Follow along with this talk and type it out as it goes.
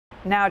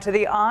Now to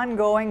the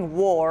ongoing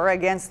war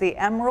against the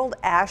emerald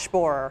ash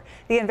borer.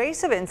 The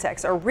invasive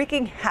insects are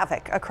wreaking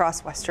havoc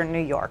across western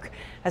New York.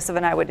 As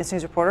 7 Eyewitness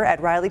News reporter Ed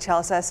Riley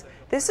tells us,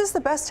 this is the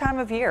best time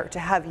of year to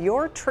have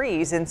your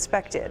trees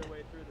inspected.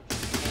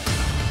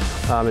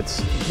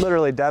 It's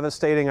literally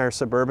devastating our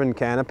suburban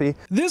canopy.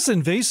 This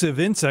invasive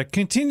insect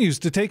continues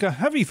to take a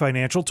heavy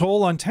financial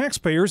toll on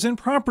taxpayers and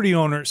property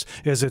owners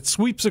as it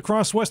sweeps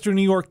across western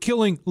New York,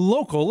 killing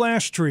local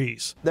ash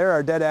trees. There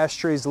are dead ash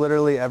trees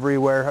literally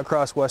everywhere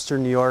across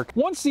western New York.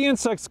 Once the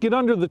insects get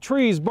under the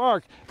tree's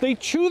bark, they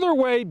chew their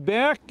way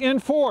back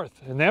and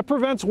forth, and that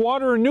prevents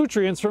water and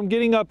nutrients from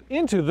getting up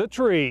into the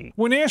tree.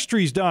 When ash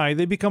trees die,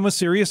 they become a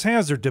serious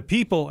hazard to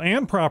people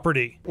and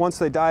property. Once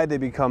they die, they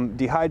become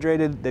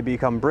dehydrated, they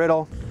become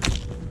brittle.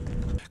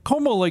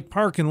 Como Lake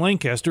Park in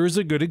Lancaster is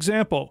a good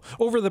example.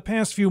 Over the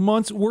past few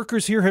months,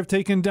 workers here have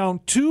taken down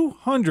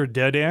 200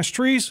 dead ash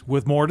trees,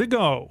 with more to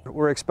go.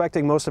 We're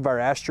expecting most of our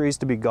ash trees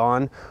to be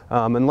gone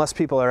unless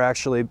people are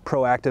actually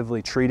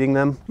proactively treating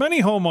them.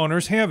 Many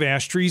homeowners have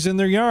ash trees in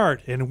their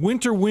yard, and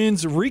winter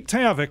winds wreaked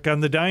havoc on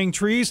the dying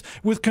trees,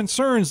 with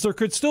concerns there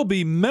could still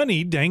be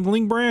many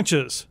dangling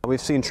branches. We've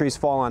seen trees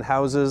fall on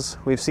houses.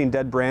 We've seen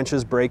dead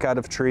branches break out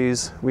of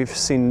trees. We've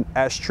seen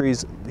ash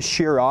trees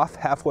shear off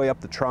halfway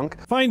up the trunk.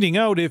 Finding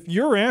out if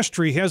your ash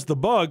tree has the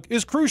bug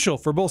is crucial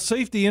for both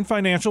safety and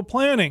financial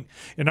planning.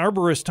 And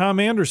arborist Tom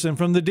Anderson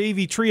from the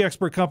Davey Tree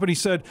Expert Company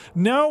said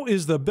now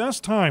is the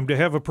best time to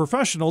have a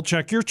professional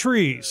check your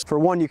trees. For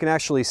one, you can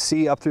actually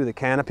see up through the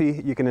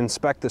canopy. You can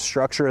inspect the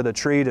structure of the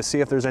tree to see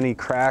if there's any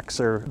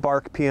cracks or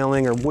bark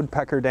peeling or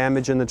woodpecker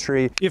damage in the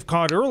tree. If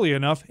caught early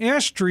enough,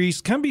 ash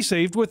trees can be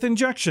saved with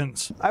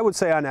injections. I would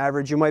say on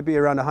average you might be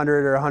around $100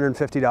 or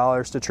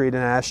 $150 to treat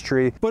an ash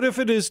tree. But if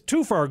it is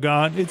too far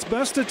gone, it's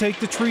best to take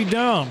the tree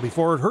down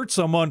before it hurts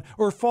someone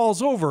or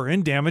falls over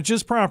and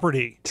damages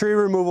property. Tree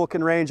removal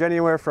can range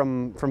anywhere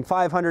from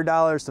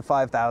 $500 to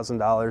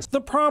 $5,000. The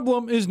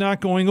problem is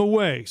not going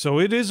away, so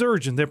it is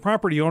urgent that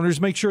property owners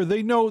make sure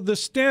they know the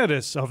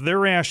status of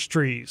their ash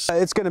trees.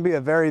 It's going to be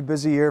a very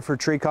busy year for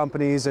tree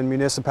companies and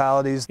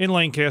municipalities. In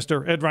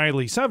Lancaster, Ed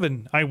Riley,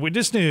 7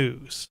 Eyewitness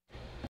News.